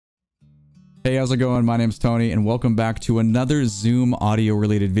Hey, how's it going? My name's Tony and welcome back to another Zoom audio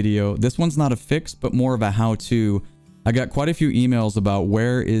related video. This one's not a fix, but more of a how-to. I got quite a few emails about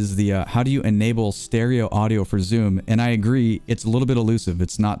where is the, how do you enable stereo audio for Zoom? And I agree, it's a little bit elusive.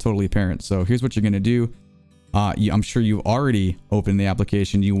 It's not totally apparent. So here's what you're going to do. I'm sure you've already opened the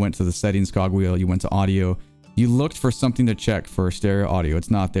application. You went to the settings cogwheel, you went to audio. You looked for something to check for stereo audio. It's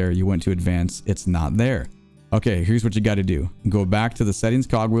not there. You went to advanced. It's not there. Okay, here's what you got to do. Go back to the settings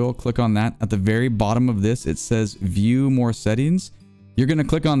cogwheel, click on that. At the very bottom of this, it says view more settings. You're going to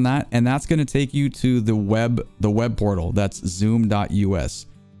click on that and that's going to take you to the web portal. That's zoom.us.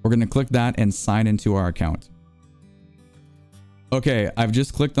 We're going to click that and sign into our account. Okay, I've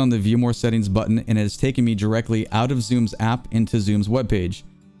just clicked on the view more settings button and it has taken me directly out of Zoom's app into Zoom's webpage.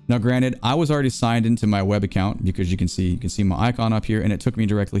 Now, granted, I was already signed into my web account because you can see my icon up here and it took me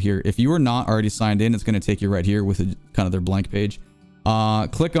directly here. If you are not already signed in, it's going to take you right here with kind of their blank page.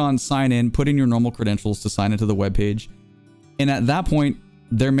 Click on sign in, put in your normal credentials to sign into the web page. And at that point,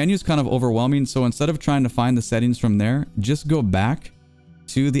 their menu is kind of overwhelming. So instead of trying to find the settings from there, just go back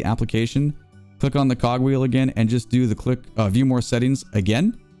to the application, click on the cogwheel again, and just do the view more settings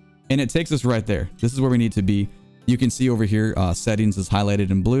again. And it takes us right there. This is where we need to be. You can see over here, settings is highlighted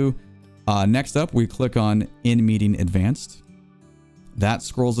in blue. Next up, we click on in meeting advanced. That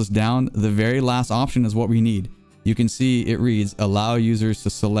scrolls us down. The very last option is what we need. You can see it reads allow users to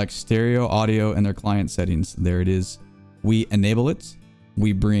select stereo audio in their client settings. There it is. We enable it.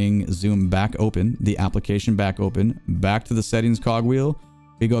 We bring Zoom back open, the application back open, back to the settings cogwheel.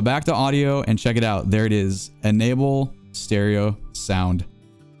 We go back to audio and check it out. There it is. Enable stereo sound.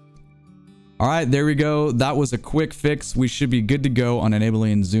 All right, there we go. That was a quick fix. We should be good to go on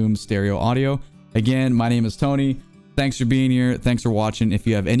enabling Zoom stereo audio. Again, my name is Tony. Thanks for being here. Thanks for watching. If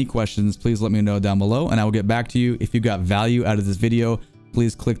you have any questions, please let me know down below and I will get back to you. If you got value out of this video,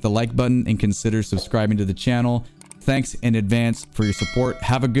 please click the like button and consider subscribing to the channel. Thanks in advance for your support.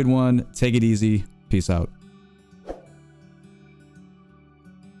 Have a good one. Take it easy. Peace out.